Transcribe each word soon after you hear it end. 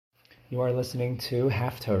You are listening to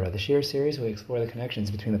Half-Torah, the Shir series where we explore the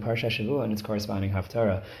connections between the Parsha Shavua and its corresponding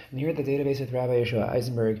Haftarah. And here at the database with Rabbi Yeshua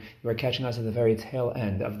Eisenberg, you are catching us at the very tail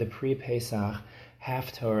end of the pre-Pesach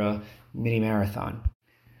Half-Torah mini-marathon.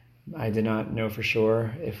 I did not know for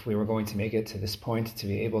sure if we were going to make it to this point to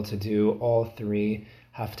be able to do all three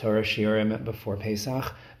Haftarah Shiurim before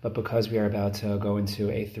Pesach, but because we are about to go into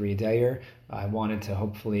a 3-dayer, I wanted to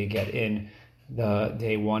hopefully get in the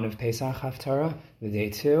day 1 of Pesach Haftarah, the day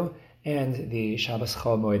 2, and the Shabbos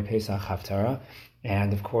Chol HaMo'eid Pesach Haftarah.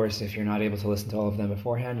 And of course, if you're not able to listen to all of them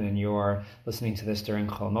beforehand and you're listening to this during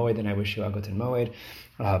Chol HaMo'eid, then I wish you a good Moed.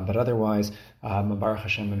 But otherwise, Baruch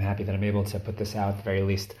Hashem, I'm happy that I'm able to put this out at the very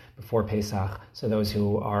least before Pesach. So those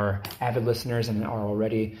who are avid listeners and are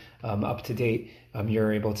already up to date,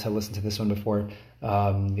 you're able to listen to this one before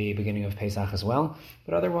the beginning of Pesach as well.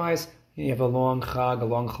 But otherwise, you have a long Chag, a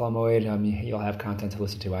long Chol HaMo'eid, you'll have content to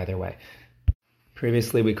listen to either way.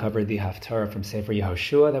 Previously, we covered the Haftarah from Sefer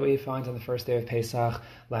Yehoshua that we find on the first day of Pesach.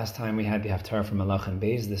 Last time we had the Haftarah from Melech and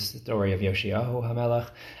Beis, the story of Yoshiyahu HaMelech.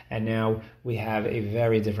 And now we have a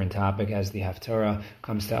very different topic as the Haftarah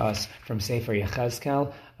comes to us from Sefer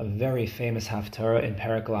Yechezkeil, a very famous Haftarah in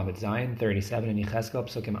Perek Lamed Zayin 37 in Yechezkeil,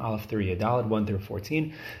 Psukim Aleph through Yadalad 1 through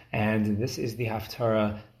 14. And this is the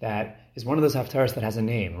Haftarah that is one of those Haftarahs that has a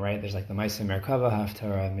name, right? There's like the Maaseh Merkava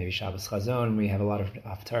Haftarah, maybe Shabbos Chazon. We have a lot of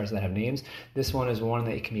Haftarahs that have names. This one is one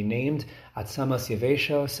that can be named Atzamas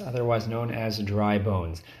Yeveshos, otherwise known as dry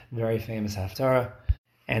bones. Very famous Haftarah.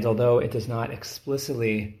 And although it does not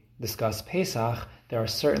explicitly discuss Pesach, there are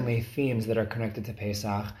certainly themes that are connected to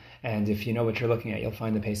Pesach, and if you know what you're looking at, you'll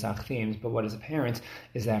find the Pesach themes. But what is apparent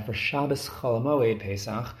is that for Shabbos Chol HaMo'eid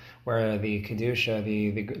Pesach, where the Kedusha,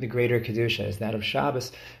 the greater Kedusha is that of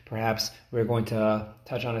Shabbos, perhaps we're going to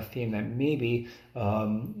touch on a theme that maybe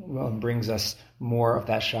brings us more of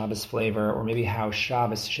that Shabbos flavor, or maybe how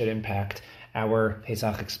Shabbos should impact our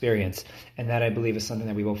Pesach experience. And that, I believe, is something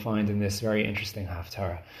that we will find in this very interesting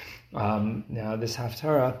Haftarah. Now, this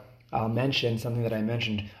Haftarah, I'll mention something that I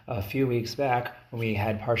mentioned a few weeks back when we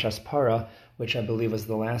had Parshas Para, which I believe was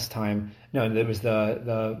the last time. No, it was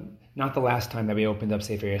not the last time that we opened up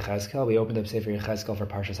Sefer Yechezkeil. We opened up Sefer Yechezkeil for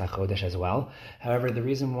Parshas HaChodesh as well. However, the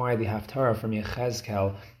reason why the Haftarah from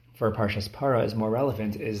Yechezkeil for Parshas Para is more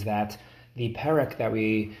relevant is that the perek that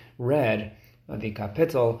we read, the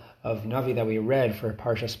kapitel of Navi that we read for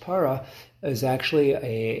Parshas Para, is actually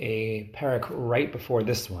a perek right before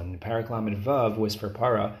this one. Perek Lamed Vav was for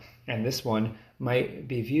Para, and this one might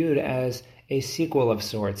be viewed as a sequel of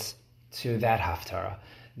sorts to that Haftarah.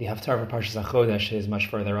 The Haftarah for Parshas HaChodesh is much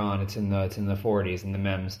further on. It's in the 40s, in the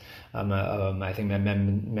Mems. I think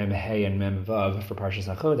Mem Hey and Mem Vav for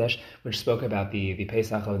Parshas HaChodesh, which spoke about the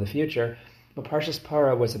Pesach of the future. But Parshas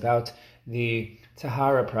Para was about the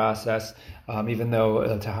Tahara process, even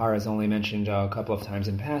though Tahara is only mentioned a couple of times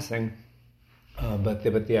in passing. But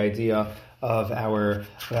the idea of our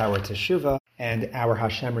Teshuvah and our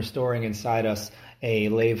Hashem restoring inside us a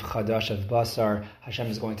Lev Chadash of Basar, Hashem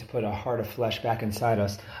is going to put a heart of flesh back inside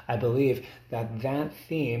us. I believe that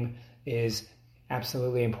theme is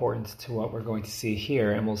absolutely important to what we're going to see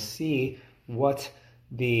here, and we'll see what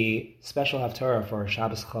the special Haftarah for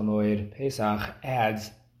Shabbos Chol HaMo'eid Pesach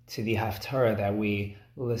adds to the Haftarah that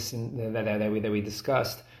we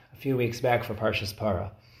discussed a few weeks back for Parshas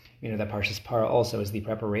Para. You know that Parshas Para also is the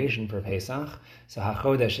preparation for Pesach. So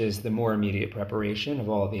HaChodesh is the more immediate preparation of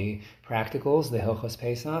all the practicals, the Hilchos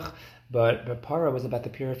Pesach. But Para was about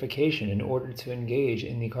the purification. In order to engage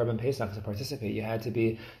in the Karban Pesach, to participate, you had to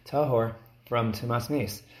be tahor from Tumas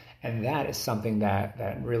Meis. And that is something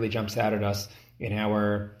that really jumps out at us in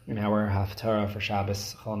our Haftarah for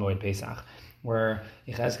Shabbos Chol HaMo'eid Pesach, where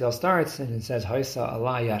Yechezkeil starts and it says, Haisa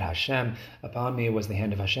Allah Yad Hashem, upon me was the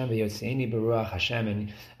hand of Hashem, v'yotzeini beruach Hashem,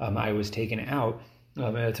 and I was taken out.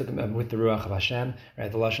 I took him with the ruach of Hashem,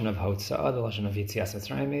 right? The lashon of Hotzah, the lashon of Yitzias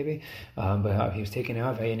Mitzrayim, maybe. But he was taken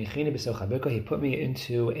out. He put me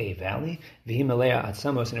into a valley, v'himalea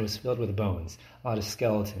atzamos, and it was filled with bones, a lot of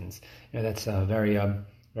skeletons. You know, that's very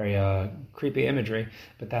creepy imagery,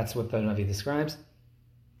 but that's what the Navi describes.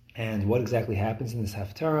 And what exactly happens in this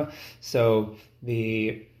Haftarah? So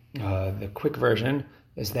the quick version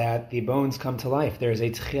is that the bones come to life. There is a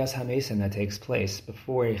Tchias HaMesim that takes place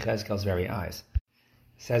before Yechezkeil's very eyes.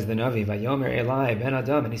 Says the Navi, Vayomer Eli ben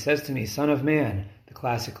Adam, and he says to me, Son of Man, the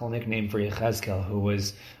classical nickname for Yechezkeil,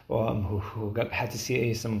 who had to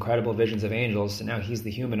see some incredible visions of angels, so now he's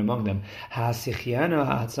the human among them. Ha'asichiana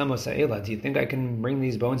ha'atzamos ha'ela, do you think I can bring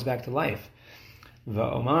these bones back to life?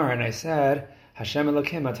 Va'omar, and I said, Hashem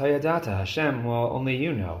Elokim atayadata, Hashem, well, only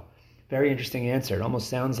you know. Very interesting answer. It almost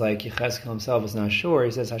sounds like Yechezkeil himself is not sure.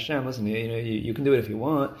 He says, Hashem, listen, you can do it if you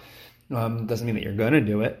want. doesn't mean that you're going to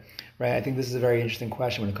do it, right? I think this is a very interesting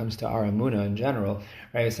question when it comes to our emunah in general,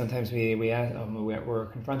 right? Sometimes we're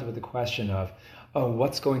confronted with the question of,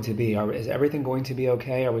 what's going to be? Is everything going to be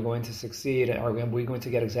okay? Are we going to succeed? Are we going to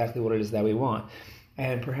get exactly what it is that we want?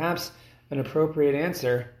 And perhaps an appropriate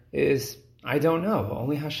answer is, I don't know.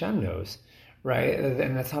 Only Hashem knows, right?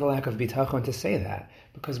 And that's not a lack of bitachon to say that,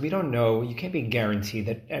 because we don't know. You can't be guaranteed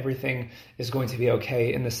that everything is going to be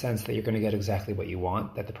okay in the sense that you're going to get exactly what you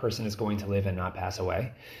want, that the person is going to live and not pass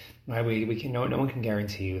away, right? No one can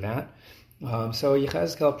guarantee you that. So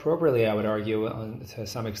Yechezkeil appropriately, I would argue, to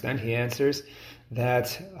some extent, he answers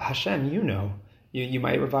that Hashem, you know. You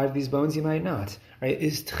might revive these bones, you might not, right?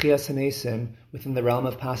 Is Tchias HaMesim within the realm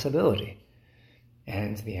of possibility?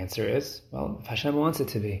 And the answer is, well, if Hashem wants it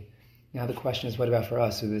to be. Now the question is, what about for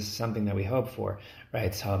us? So this is something that we hope for,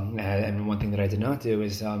 right? And one thing that I did not do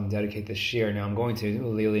is dedicate this shir. Now I'm going to.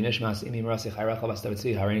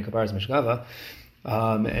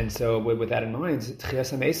 And so with that in mind,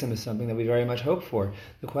 Tchias HaMesim is something that we very much hope for.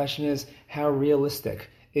 The question is, how realistic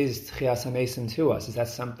is Tchias HaMesim to us? Is that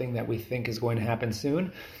something that we think is going to happen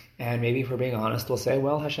soon? And maybe if we're being honest, we'll say,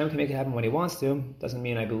 well, Hashem can make it happen when He wants to. Doesn't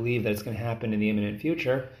mean I believe that it's going to happen in the imminent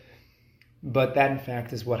future. But that, in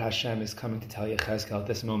fact, is what Hashem is coming to tell Yechezkeil at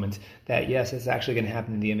this moment, that yes, it's actually going to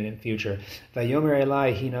happen in the imminent future. Vayomer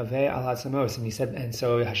Elai hinaveh al hatzamos, and he said, and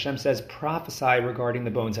so Hashem says, prophesy regarding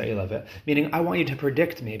the bones ha'ilave, meaning I want you to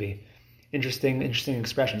predict maybe. Interesting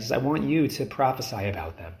expression. He says, I want you to prophesy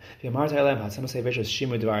about them. And I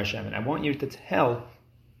want you to tell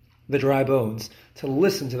the dry bones to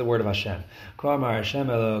listen to the word of Hashem.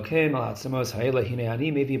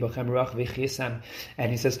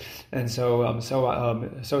 And he says, and so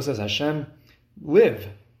says Hashem, live.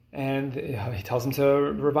 And he tells them to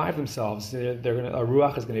revive themselves. A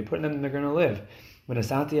ruach is going to be put in them, and they're going to live. I'm going to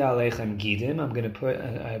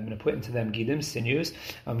put into them gidim, sinews.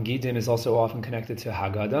 Gidim is also often connected to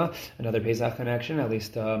Haggadah, another Pesach connection, at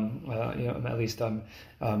least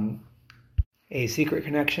a secret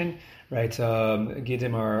connection, right?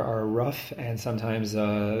 Gidim are rough, and sometimes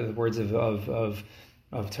the words of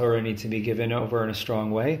Torah need to be given over in a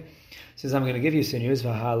strong way. He says, I'm going to give you sinews,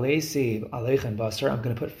 v'halesi aleichem basar, I'm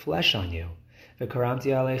going to put flesh on you. V'karamti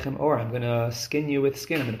aleichem or, I'm going to skin you with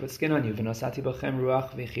skin, I'm going to put skin on you. V'nasati b'chem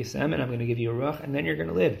ruach v'chisem, and I'm going to give you a ruach, and then you're going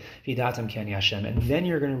to live. V'datam keni Hashem, and then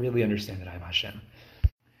you're going to really understand that I'm Hashem.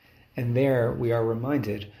 And there we are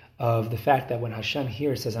reminded of the fact that when Hashem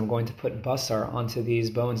here says, I'm going to put basar onto these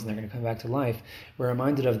bones and they're going to come back to life, we're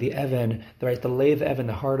reminded of the Even, the Lev Even,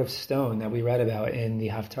 the heart of stone that we read about in the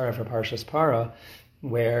Haftarah for Parshas Para,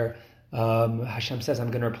 where Hashem says,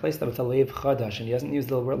 I'm going to replace that with a Lev Chadash, and he doesn't use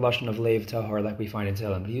the lashon of Lev Tahar like we find in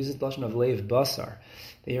Tehillim, but he uses the lashon of Lev Basar,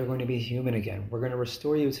 that you're going to be human again. We're going to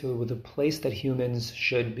restore you to the place that humans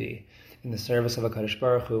should be, in the service of HaKadosh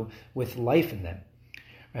Baruch Hu, with life in them.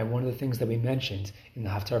 Right, one of the things that we mentioned in the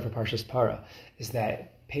Haftarah for Parshas Para is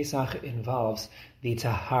that Pesach involves the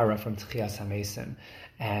Tahara from Tchias HaMesim.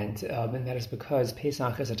 And that is because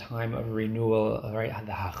Pesach is a time of renewal, right?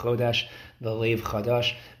 The HaChodesh, the Lev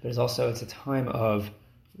Chadash, but it's a time of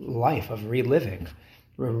life, of reliving,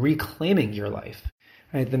 reclaiming your life.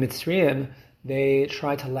 Right? The Mitzrayim, they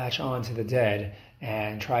try to latch on to the dead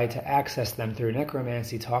and try to access them through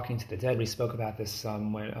necromancy, talking to the dead. We spoke about this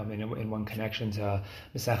in one connection to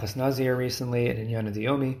Maseches Nazir recently and in Yana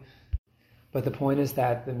Diomi. But the point is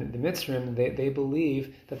that the Mitzrayim, they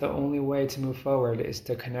believe that the only way to move forward is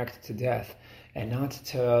to connect to death and not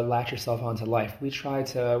to latch yourself onto life. We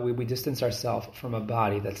distance ourselves from a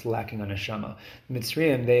body that's lacking on neshama. The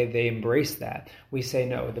Mitzrayim, they embrace that. We say,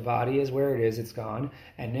 no, the body is where it is, it's gone,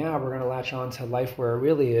 and now we're going to latch on to life where it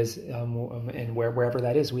really is, and wherever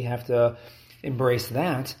that is, we have to embrace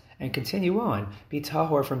that and continue on. Be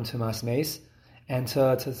tahor from Tumas Meis, and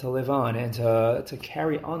to live on, and to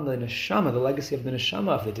carry on the neshama, the legacy of the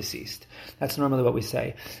neshama of the deceased. That's normally what we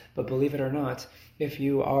say. But believe it or not, if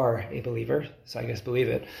you are a believer, so I guess believe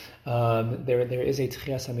it, there is a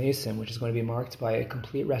Tchias HaMesim, which is going to be marked by a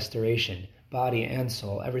complete restoration, body and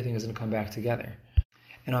soul. Everything is going to come back together.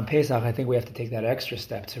 And on Pesach, I think we have to take that extra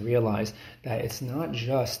step to realize that it's not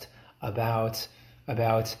just about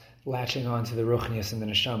latching on to the ruchnius and the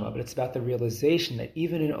neshama, but it's about the realization that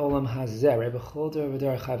even in olam hazeh,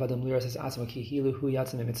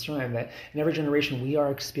 that in every generation we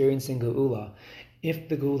are experiencing Geulah If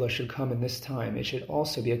the Geulah should come in this time, it should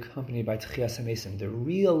also be accompanied by Tchias HaMesim, the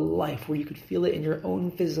real life where you could feel it in your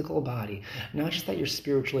own physical body. Not just that you're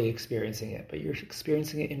spiritually experiencing it, but you're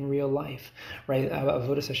experiencing it in real life, right?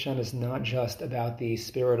 Avodas Hashem is not just about the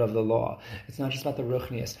spirit of the law. It's not just about the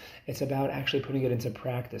ruchnius. It's about actually putting it into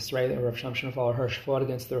practice, right? Rav Shamshon Hirsch fought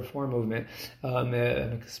against the Reform movement,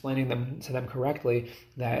 explaining to them correctly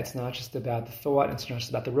that it's not just about the thought, it's not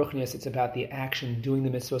just about the ruchnius, it's about the action, doing the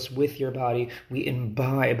mitzvos with your body. We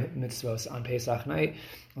imbibe mitzvos on Pesach night,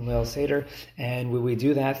 on Leil Seder, and we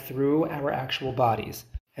do that through our actual bodies.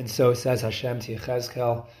 And so says Hashem to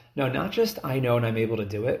Yechezkeil, no, not just I know and I'm able to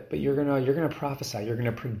do it, but you're gonna prophesy, you're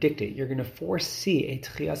gonna predict it, you're gonna foresee a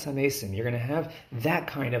Tchias HaMesim, you're gonna have that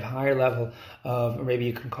kind of higher level of, or maybe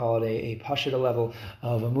you can call it a Pashida level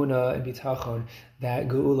of Emunah and Bitachon, that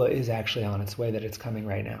Geulah is actually on its way, that it's coming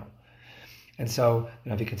right now. And so,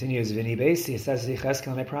 if he continues, Vini Besi, it says,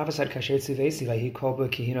 Yechezkeil, and I prophesied, Kasher Tzivesi, Vahi Kol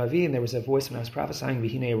B'Kihinavi, and there was a voice when I was prophesying,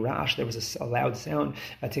 Vihine Rash, there was a loud sound,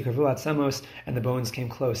 Atikarvu Atzamos, and the bones came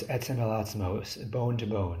close, Etzem El Atzmos, bone to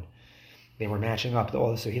bone. They were matching up,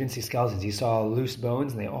 so he didn't see skeletons, he saw loose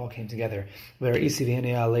bones, and they all came together. I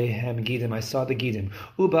saw the Gidim,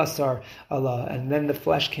 Ubasar Allah, and then the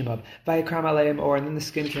flesh came up, Vayikram Aleim, and then the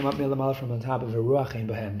skin came up, Milamala from on top of the Ruach came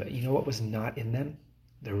behem. But you know what was not in them?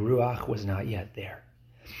 The Ruach was not yet there.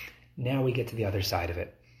 Now we get to the other side of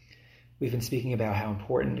it. We've been speaking about how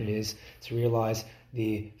important it is to realize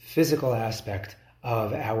the physical aspect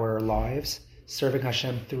of our lives, serving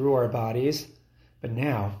Hashem through our bodies. But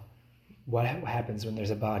now, what happens when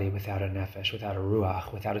there's a body without a nefesh, without a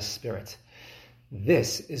Ruach, without a spirit?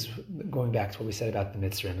 This is going back to what we said about the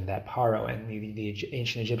Mitzrayim and that Paro and the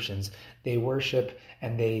ancient Egyptians. They worship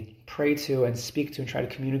and they pray to and speak to and try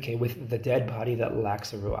to communicate with the dead body that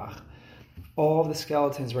lacks a Ruach. All the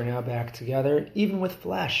skeletons were now back together, even with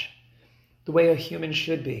flesh, the way a human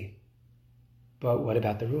should be. But what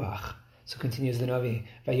about the Ruach? So continues the Navi,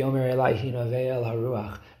 Vayomer Elai Hinavei El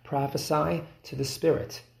HaRuach, prophesy to the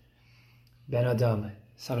spirit. Ben Adam,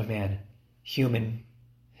 son of man, human.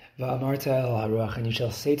 Va'amarta el haruach, and you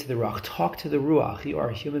shall say to the Ruach, talk to the Ruach. You are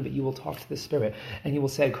a human, but you will talk to the Spirit. And you will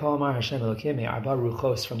say, Kol amar Hashem Elokim arba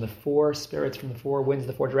ruchos, from the four spirits, from the four winds,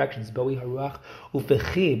 the four directions, Boi haruach,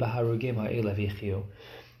 uvechi b'harugim ha'ela v'yichyu.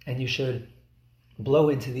 And you should blow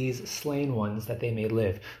into these slain ones that they may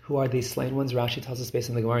live. Who are these slain ones? Rashi tells us based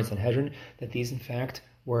on the Gemara in Sanhedrin that these in fact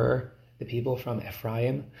were the people from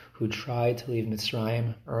Ephraim who tried to leave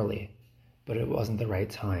Mitzrayim early, but it wasn't the right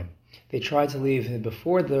time. They tried to leave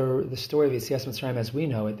before the story of Yetzias Mitzrayim as we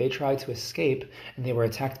know it. They tried to escape, and they were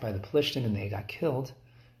attacked by the Pelishtim, and they got killed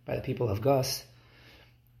by the people of Gus.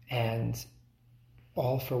 And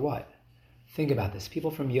all for what? Think about this.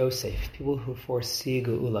 People from Yosef, people who foresee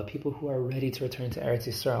Geulah, people who are ready to return to Eretz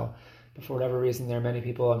Yisrael. But for whatever reason, there are many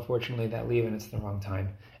people, unfortunately, that leave, and it's the wrong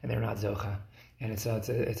time, and they're not Zocha. And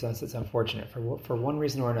it's unfortunate for one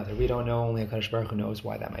reason or another. We don't know. Only HaKadosh Baruch Hu knows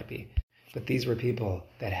why that might be. But these were people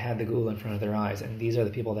that had the Geulah in front of their eyes, and these are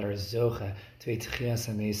the people that are Zocha to a Tchias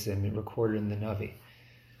HaMesim recorded in the Navi.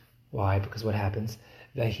 Why? Because what happens?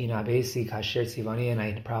 V'hina besi kasher tzivani, and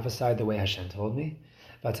I prophesied the way Hashem told me.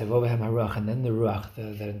 V'tavo b'hem haruach, and then the Ruach,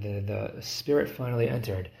 the Spirit finally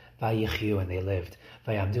entered. V'yichyu, and they lived.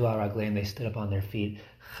 V'yamdu al ragleim, they stood up on their feet.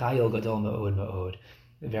 Chayil gadol ma'od ma'od.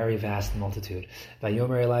 Very vast multitude.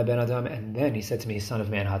 Vayomer Elai ben Adam, and then he said to me, Son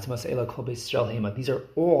of man, Hatzmas Ela Kol Beis Yisrael Hema. These are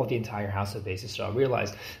all the entire house of Beis Yisrael.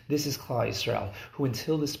 Realize this is Klal Yisrael, who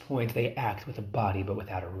until this point they act with a body but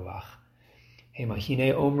without a ruach. Hema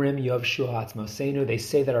Hine Omrim Yovshu Hatzmosenu. They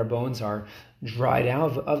say that our bones are dried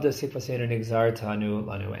out of the Sikvasenu Nigzar Tanu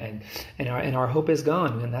Lanu, and our hope is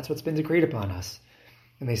gone, and that's what's been decreed upon us.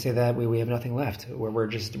 And they say that we have nothing left. We're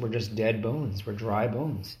just dead bones. We're dry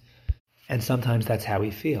bones. And sometimes that's how we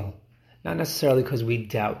feel. Not necessarily because we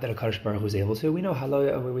doubt that HaKadosh Baruch Hu is able to. We know,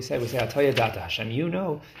 we say, Ataya Data Hashem, you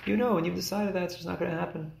know, and you've decided that it's just not going to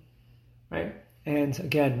happen. Right? And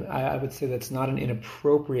again, I would say that's not an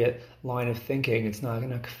inappropriate line of thinking. It's not a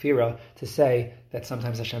kafira to say that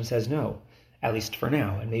sometimes Hashem says no, at least for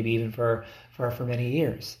now, and maybe even for many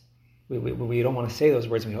years. We don't want to say those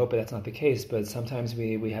words, and we hope that that's not the case, but sometimes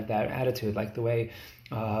we have that attitude, like the way,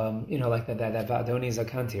 like that Vadoni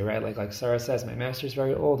Zakanti, right? Like Sarah says, my master's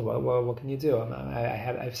very old, what can you do?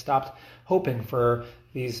 I've stopped hoping for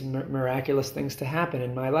these miraculous things to happen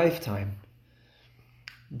in my lifetime.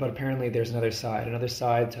 But apparently there's another side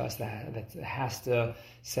to us that has to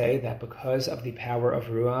say that because of the power of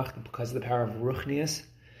Ruach, because of the power of Ruchnius,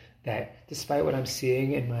 that despite what I'm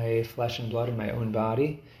seeing in my flesh and blood, in my own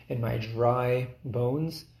body, in my dry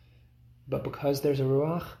bones, but because there's a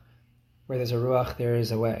Ruach, where there's a ruach, there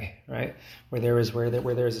is a way, right? Where there is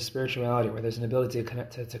a spirituality, where there's an ability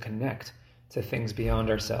to connect to things beyond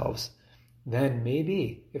ourselves. Then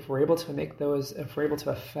maybe if we're able to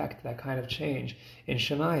affect that kind of change in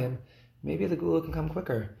Shemayim, maybe the Geulah can come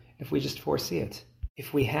quicker if we just foresee it.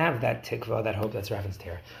 If we have that tikva, that hope that's referenced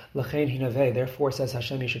here. L'chein hinaveh, therefore says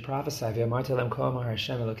Hashem, you should prophesy. V'amarti lem ko amar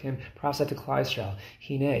Hashem Elokim, prophesy to Klal Yisrael.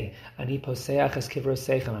 Hinei, ani poseach es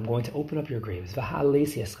kivroseichem, I'm going to open up your graves.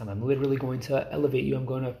 V'ha'alesi eschem, I'm literally going to elevate you, I'm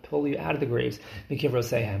going to pull you out of the graves.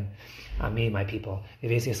 Mikivroseichem, ami, my people.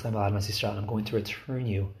 V'vesi eschem alad mas Yisrael, I'm going to return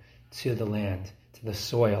you to the land, to the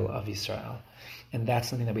soil of Israel. And that's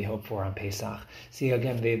something that we hope for on Pesach. See,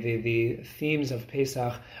 again, the themes of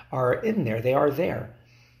Pesach are in there. They are there.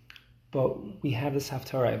 But we have this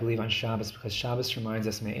Haftarah, I believe, on Shabbos, because Shabbos reminds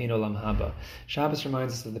us, Me'ein olam haba. Shabbos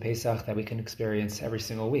reminds us of the Pesach that we can experience every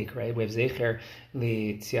single week, right? We have Zecher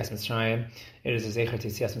li Tzias Mitzrayim. It is a Zecher to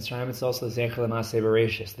Tzias Mitzrayim. It's also a Zecher l'Maseh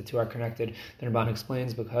Bereshis. The two are connected. The Ramban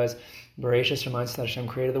explains because Bereshis reminds us that Hashem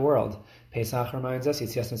created the world. Pesach reminds us,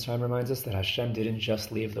 Yetzias Mitzrayim reminds us that Hashem didn't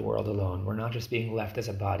just leave the world alone. We're not just being left as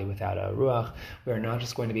a body without a ruach. We are not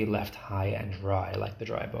just going to be left high and dry like the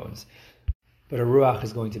dry bones. But a ruach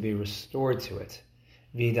is going to be restored to it.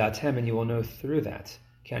 V'yidatem, and you will know through that.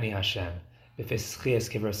 Kani Hashem. B'feschias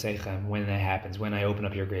kivrosechem, when that happens, when I open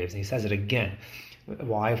up your graves. And he says it again.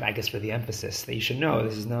 Why? I guess for the emphasis that you should know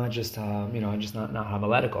this is not just just not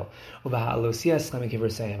homiletical. And I'm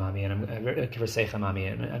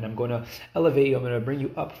going to elevate you. I'm going to bring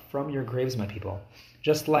you up from your graves, my people,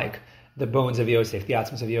 just like the bones of Yosef, the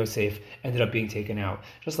atzmos of Yosef, ended up being taken out.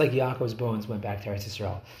 Just like Yaakov's bones went back to Eretz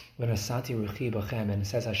Yisrael. And it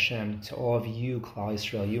says Hashem to all of you, Klal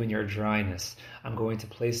Yisrael, you and your dryness, I'm going to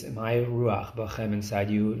place my ruach b'chem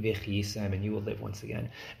inside you, and you will live once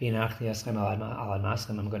again. I'm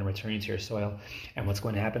going to return you to your soil. And what's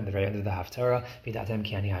going to happen at the very end of the Haftarah?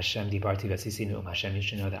 Hashem, you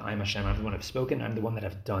should know that I'm Hashem. I'm the one who have spoken. I'm the one that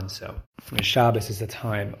have done so. Shabbos is a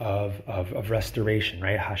time of restoration,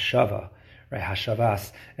 right? Hashava, right?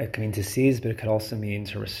 Hashavas. It can mean to seize, but it could also mean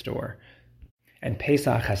to restore. And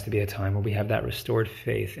Pesach has to be a time where we have that restored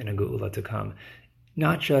faith in a Geulah to come.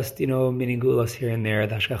 Not just, mini Geulas here and there,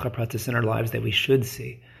 the Hashgacha Pratis in our lives that we should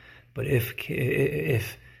see. But if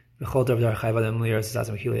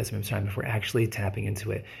we're actually tapping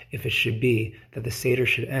into it, if it should be that the Seder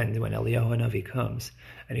should end when Eliyahu Hanavi comes,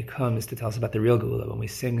 and he comes to tell us about the real Geulah, when we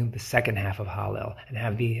sing the second half of Hallel, and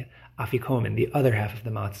have the Afikomen, the other half of the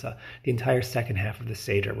Matzah, the entire second half of the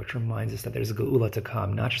Seder, which reminds us that there's a Geulah to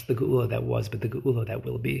come, not just the Geulah that was, but the Geulah that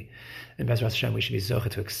will be. And Bezras Hashem, we should be zocheh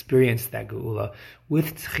to experience that Geulah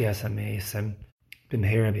with Tchias HaMe'esim.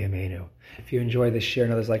 If you enjoy this, share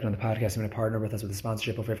and others like it on the podcast. I'm going to partner with us with a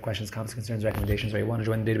sponsorship. If you have questions, comments, concerns, recommendations, or you want to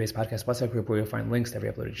join the Database Podcast WhatsApp group where you'll find links to every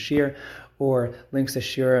uploaded shir or links to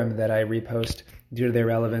shirim that I repost due to their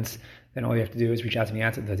relevance, then all you have to do is reach out to me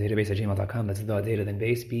at thedatabase@gmail.com. That's the data then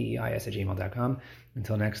base, BEIS@gmail.com.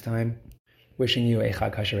 Until next time, wishing you a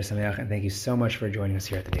Chag Kasher V'Sameach, and thank you so much for joining us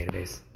here at the Database.